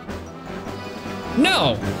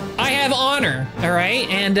 No, I have honor, all right?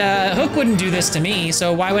 And Hook wouldn't do this to me,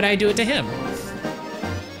 so why would I do it to him?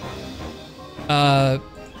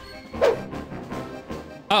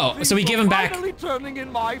 Oh, so we give him back. Finally turning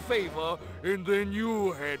in my favor, and then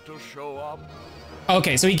you had to show up.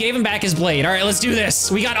 Okay, so he gave him back his blade. All right, let's do this.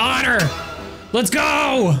 We got honor. Let's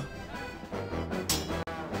go.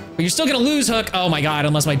 But you're still gonna lose, Hook. Oh my God,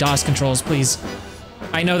 unless my DOS controls, please.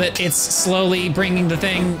 I know that it's slowly bringing the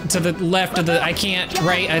thing to the left of the, I can't,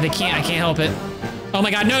 right? I can't help it. Oh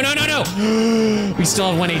my God, no, no, no, no. We still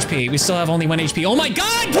have 1 HP. We still have only 1 HP. Oh my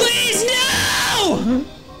God, please, no!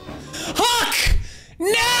 Hook,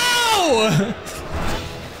 no!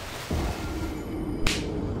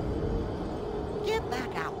 Get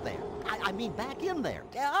back out there. I mean back in there.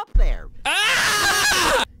 Up there.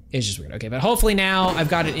 Ah! It's just weird. Okay, but hopefully now I've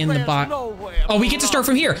got it in the box. Oh, we get to start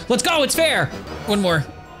from here. Let's go, it's fair. One more.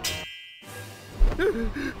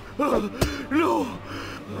 No.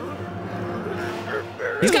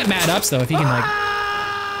 He's got mad ups though, if he can like.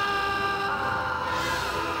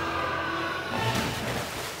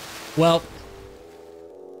 Well.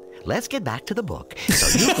 Let's get back to the book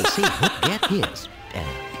so you can see Hook get his.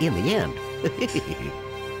 In the end.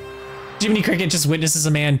 Jiminy Cricket just witnesses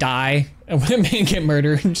a man die and a man get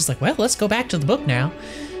murdered and just like, well, let's go back to the book now.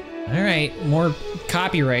 All right, more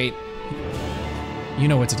copyright. You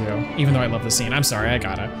know what to do, even though I love the scene. I'm sorry, I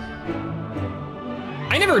gotta.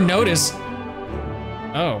 I never noticed.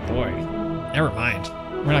 Oh boy, never mind.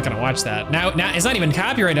 We're not gonna watch that. Now it's not even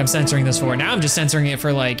copyright I'm censoring this for. Now I'm just censoring it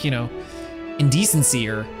for like, you know, indecency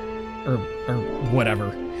or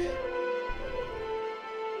whatever.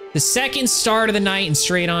 The second start of the night and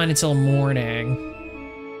straight on until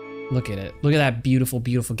morning. Look at it. Look at that beautiful,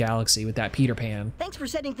 beautiful galaxy with that Peter Pan. Thanks for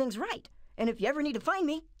setting things right. And if you ever need to find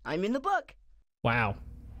me, I'm in the book. Wow.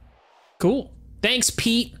 Cool. Thanks,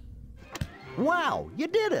 Pete. Wow, you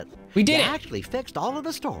did it. We did it. You actually fixed all of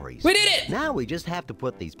the stories. We did it. Now we just have to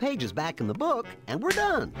put these pages back in the book and we're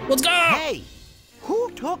done. Let's go. Hey,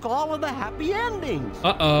 who took all of the happy endings?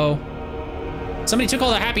 Uh-oh. Somebody took all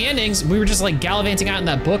the happy endings. We were just like gallivanting out in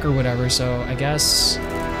that book or whatever, so I guess.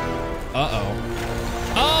 Uh-oh.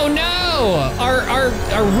 Oh no! Our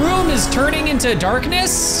room is turning into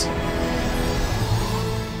darkness?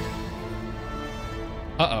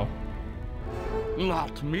 Uh-oh.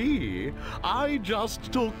 Not me. I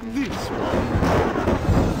just took this one.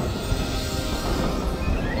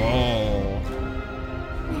 Oh.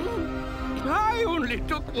 I only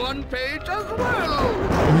took 1 page as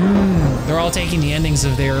well. They're all taking the endings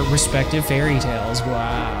of their respective fairy tales.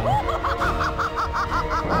 Wow.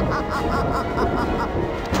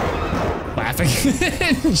 Laughing.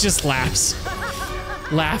 Just laughs.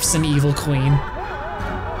 Laughs an evil queen.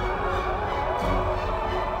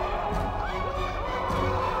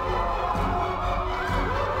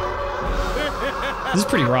 This is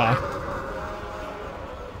pretty raw.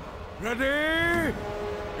 Ready?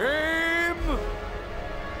 Aim!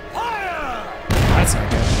 Fire! That's not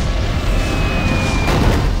good.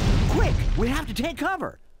 Quick, we have to take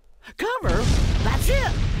cover. Cover? That's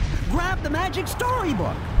it. Grab the magic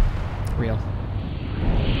storybook. Real.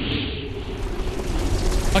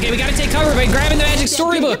 Okay, we gotta take cover by grabbing the magic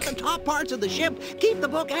storybook. Hit the top parts of the ship. Keep the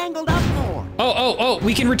book angled up more. Oh,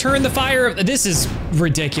 we can return the fire of, this is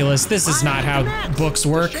ridiculous. This is not how books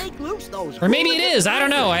work. Or maybe it is, I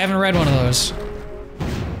don't know. I haven't read one of those.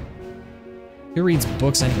 Who reads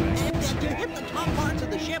books anyway? Hit the top parts of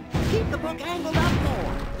the ship. Keep the book angled up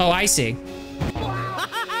more. Oh, I see.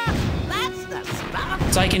 That's the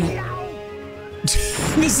stuff. So I can,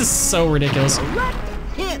 this is so ridiculous.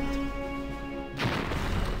 Hit.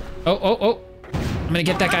 Oh. I'm gonna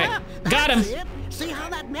get that guy. Got him. See how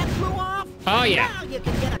that net flew off? Oh yeah. Now you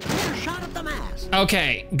can get a clear shot at the mast.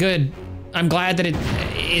 Okay, good. I'm glad that it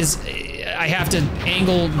is, I have to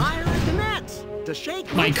angle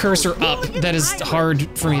my cursor up. That is hard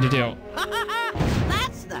for me to do.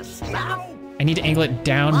 That's the stuff. I need to angle it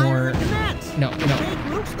down more. No.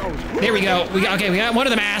 There we go. We got one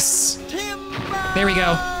of the masts. There we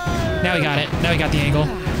go. Now we got it. Now we got the angle.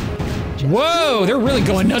 Whoa, they're really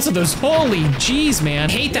going nuts with those. Holy jeez,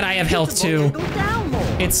 man. I hate that I have health too.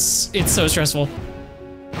 It's so stressful.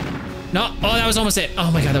 No, oh, that was almost it.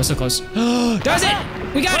 Oh my God, that was so close. That was it,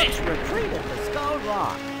 we got it.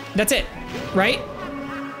 That's it, right?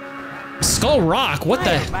 Skull Rock, what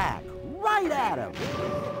the? Right at him.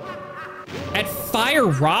 At Fire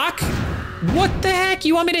Rock? What the heck?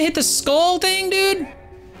 You want me to hit the skull thing, dude?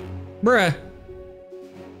 Bruh.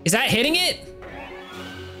 Is that hitting it?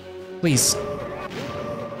 Please.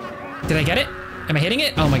 Did I get it? Am I hitting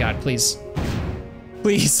it? Oh my God, please.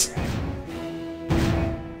 Please.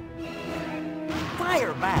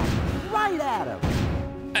 back. Right at him.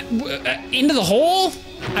 Into the hole?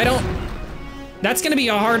 I don't... That's gonna be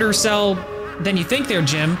a harder sell than you think there,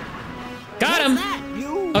 Jim. Got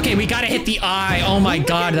him! Okay, we gotta hit the eye. Oh my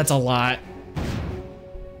god, that's a lot.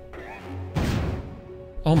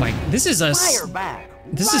 Oh my, this is a...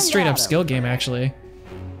 This is a straight up skill game, actually.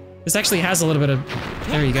 This actually has a little bit of...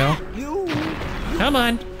 There you go. Come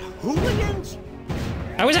on.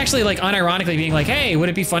 I was actually like unironically being like, hey, would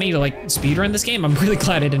it be funny to like speedrun this game? I'm really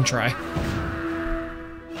glad I didn't try.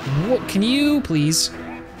 What, can you please?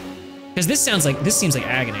 Because this seems like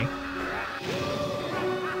agony.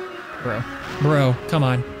 Bro, come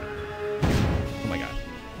on. Oh my god.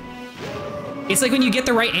 It's like when you get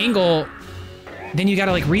the right angle, then you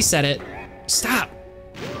gotta like reset it. Stop.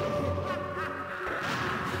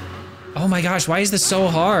 Oh my gosh, why is this so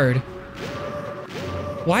hard?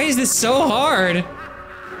 Why is this so hard?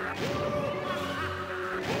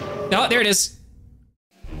 Oh, there it is.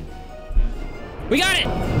 We got it!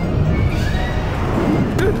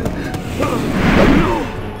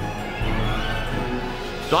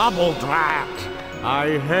 Double that!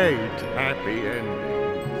 I hate happy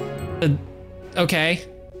endings. Okay.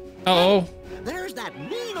 Uh-oh. There's that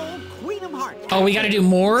mean old Queen of Hearts. Oh, we gotta do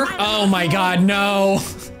more? Oh my god, no.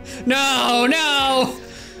 No, no!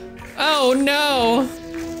 Oh no!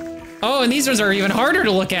 Oh, and these ones are even harder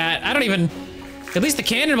to look at. I don't even... At least the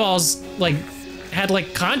cannonballs, like, had,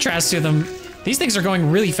 like, contrast to them. These things are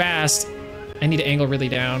going really fast. I need to angle really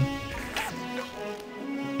down.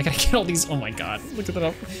 I gotta get all these... Oh my god, look at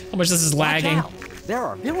that, how much this is lagging. There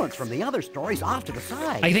are villains from the other stories off to the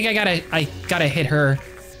side. I think I gotta hit her.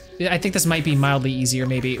 I think this might be mildly easier,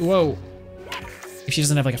 maybe. Whoa. If she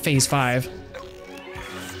doesn't have, like, a phase 5.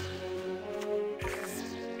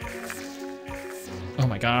 Oh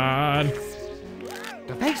my god.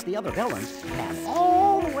 To face the other villains, head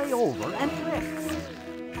all the way over and flip.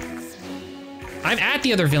 I'm at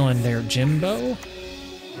the other villain there, Jimbo.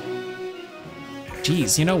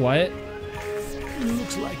 Jeez, you know what?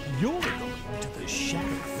 Looks like you're going to the Shadow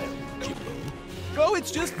Realm, Jimbo. Oh,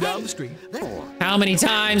 it's just down the street. How many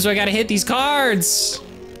times do I gotta hit these cards?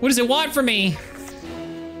 What does it want from me?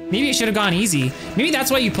 Maybe I should have gone easy. Maybe that's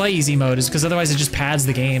why you play easy mode, is because otherwise it just pads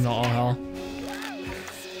the game to all hell.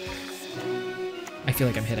 I feel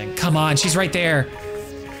like I'm hitting. Come on, she's right there.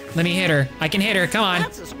 Let me hit her. I can hit her, come on.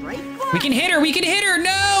 We can hit her, we can hit her!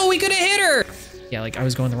 No, we could have hit her! Yeah, like I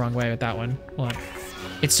was going the wrong way with that one. Hold on.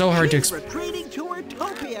 It's so hard to explain. Retreating to her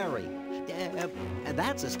topiary.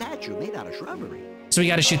 That's a statue made out of shrubbery. So we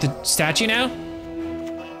gotta shoot the statue now?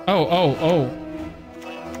 Oh.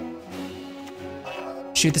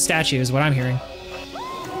 Shoot the statue is what I'm hearing.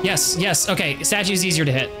 Yes, okay, statue's easier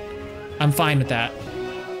to hit. I'm fine with that.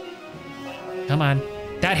 Come on.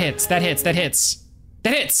 That hits. It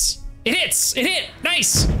hit!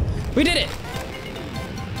 Nice! We did it!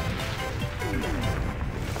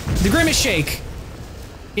 The Grimace Shake.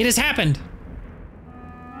 It has happened.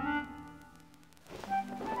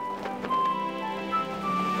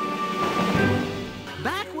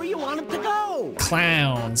 Back where you wanted to go.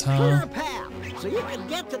 Clowns, huh? Clear a path so you can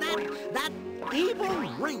get to that evil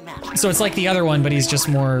ringmaster. So it's like the other one, but he's just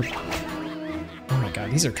more... Oh my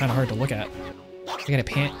god, these are kind of hard to look at. I gotta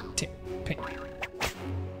pan.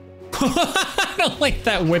 I don't like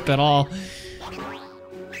that whip at all.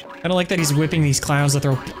 I don't like that he's whipping these clowns that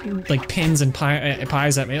throw like pins and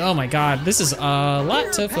pies at me. Oh my god, this is a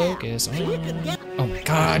lot to focus on. Oh my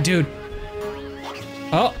god, dude.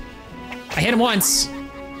 Oh, I hit him once.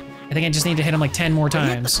 I think I just need to hit him like 10 more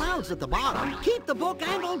times. Hit the clouds at the bottom. Keep the book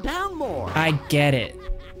angle down more. I get it.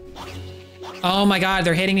 Oh my god,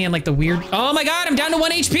 they're hitting me in like the weird... Oh my god, I'm down to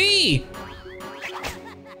 1 HP!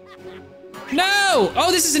 No!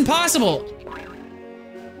 Oh, this is impossible!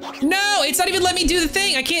 No, it's not even letting me do the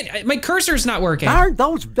thing. I can't, my cursor's not working. Aren't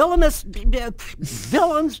those villainous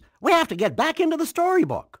villains? We have to get back into the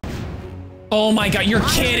storybook. Oh my god, you're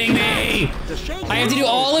kidding me! I have to do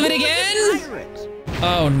all of it again?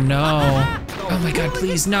 Oh no. Oh my god,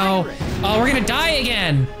 please, no. Oh, we're gonna die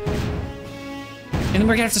again. And then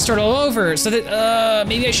we're gonna have to start all over. So that,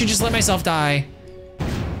 maybe I should just let myself die.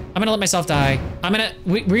 I'm gonna let myself die.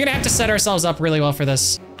 We're gonna have to set ourselves up really well for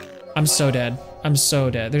this. I'm so dead. I'm so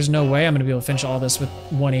dead. There's no way I'm gonna be able to finish all this with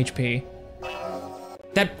 1 HP.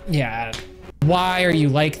 Yeah. Why are you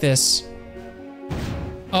like this?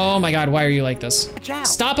 Oh my god, why are you like this?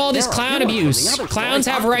 Stop all this clown abuse. Clowns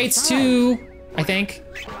have rights too, I think.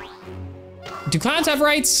 Do clowns have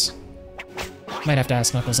rights? Might have to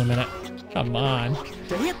ask Knuckles in a minute. Come on.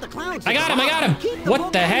 I got him!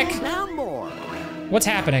 What the heck? What's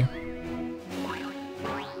happening?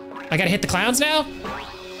 I gotta hit the clowns now?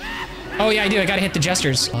 Oh yeah, I do. I gotta hit the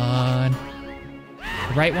gestures. On.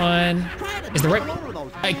 The right one. Is the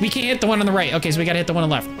right? We can't hit the one on the right. Okay, so we gotta hit the one on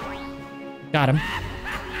the left. Got him.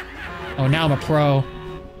 Oh, now I'm a pro.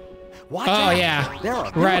 Watch oh out. yeah, There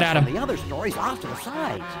are right at him. The other stories off to the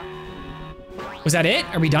sides. Was that it?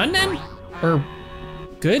 Are we done then? Or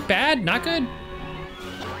good, bad, not good?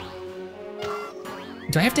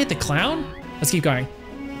 Do I have to hit the clown? Let's keep going.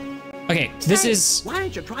 Okay, this is... Why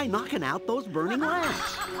don't you try knocking out those burning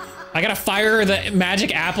lamps? I gotta fire the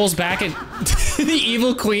magic apples back at the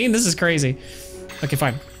evil queen? This is crazy. Okay,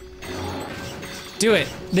 fine. Do it.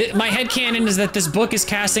 My headcanon is that this book is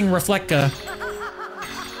casting Reflecta.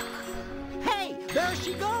 Hey, there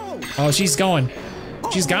she goes! Oh, she's going.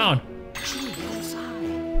 She's gone.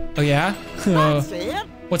 Oh yeah?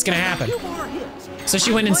 What's gonna happen? So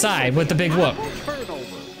she went inside with the big whoop.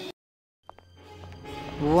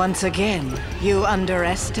 Once again, you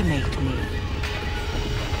underestimate me.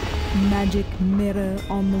 Magic mirror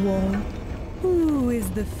on the wall. Who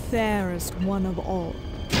is the fairest one of all?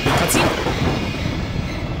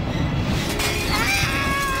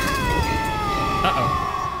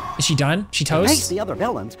 Uh-oh. Is she done? She toast? Makes the other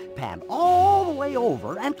villains pan all the way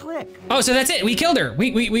over and click. Oh, so that's it. We killed her.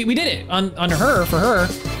 We did it on her, for her.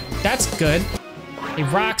 That's good. A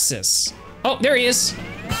Roxas. Oh, there he is.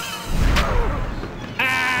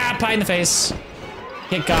 Ah, pie in the face.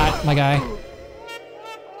 Get got, my guy.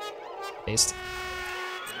 Based.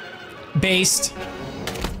 Based.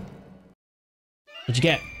 What'd you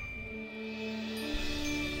get?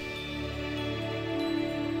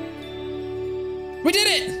 We did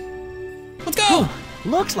it! Let's go!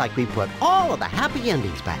 Looks like we put all of the happy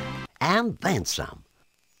endings back. And then some.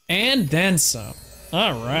 And then some.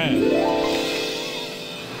 All right.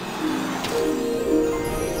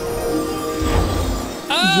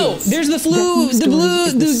 Oh, Yes, there's the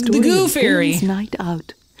the goo fairy. Night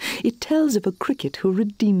Out. It tells of a cricket who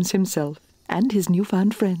redeems himself and his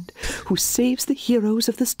newfound friend, who saves the heroes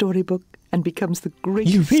of the storybook and becomes the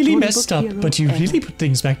greatest You really storybook messed up, hero but you ever. really put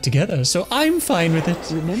things back together, so I'm fine with it.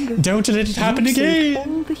 Remember, don't let it happen you saved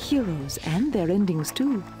again. all the heroes and their endings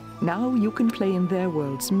too. Now you can play in their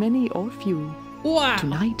worlds, many or few. Wow.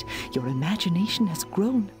 Tonight, your imagination has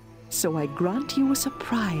grown, so I grant you a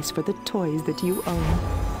surprise for the toys that you own.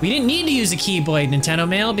 We didn't need to use a Keyblade, Nintendo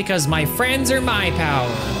Mail, because my friends are my power.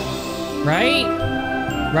 Right?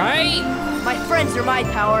 Right? My friends are my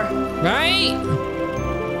power. Right?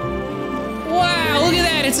 Wow, look at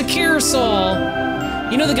that, it's a Carousel.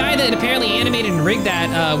 You know, the guy that apparently animated and rigged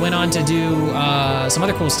that went on to do some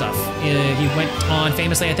other cool stuff. He went on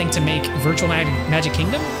famously, I think, to make Virtual Magic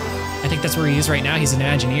Kingdom. I think that's where he is right now. He's an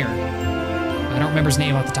Imagineer. I don't remember his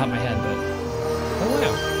name off the top of my head, but oh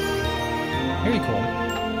wow, very cool.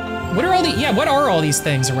 What are all the what are all these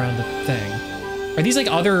things around the thing? Are these like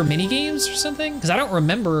other mini games or something? Because I don't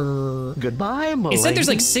remember. Goodbye, It said there's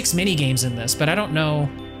like 6 mini games in this, but I don't know.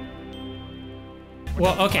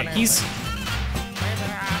 Well, okay, he's.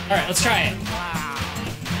 All right, let's try it.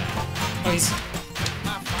 Oh, he's.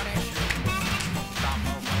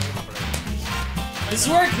 This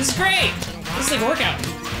worked. This is great. This is like a workout.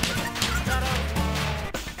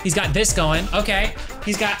 He's got this going. Okay.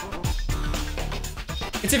 He's got.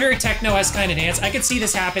 It's a very techno-esque kind of dance. I could see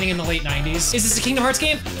this happening in the late 90s. Is this a Kingdom Hearts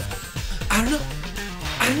game? I don't know.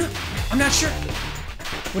 I don't know. I'm not sure.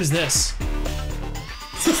 What is this?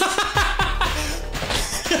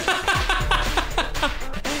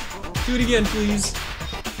 Do it again, please.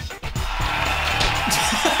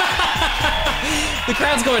 The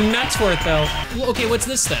crowd's going nuts for it, though. Well, okay, what's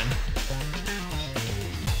this then?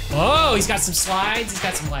 Oh, he's got some slides. He's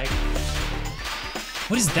got some like.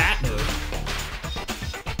 What is that move?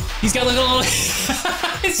 He's got like a little.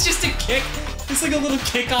 It's just a kick. It's like a little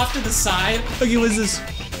kick off to the side. Okay, what is this?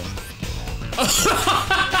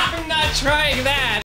 I'm not trying that.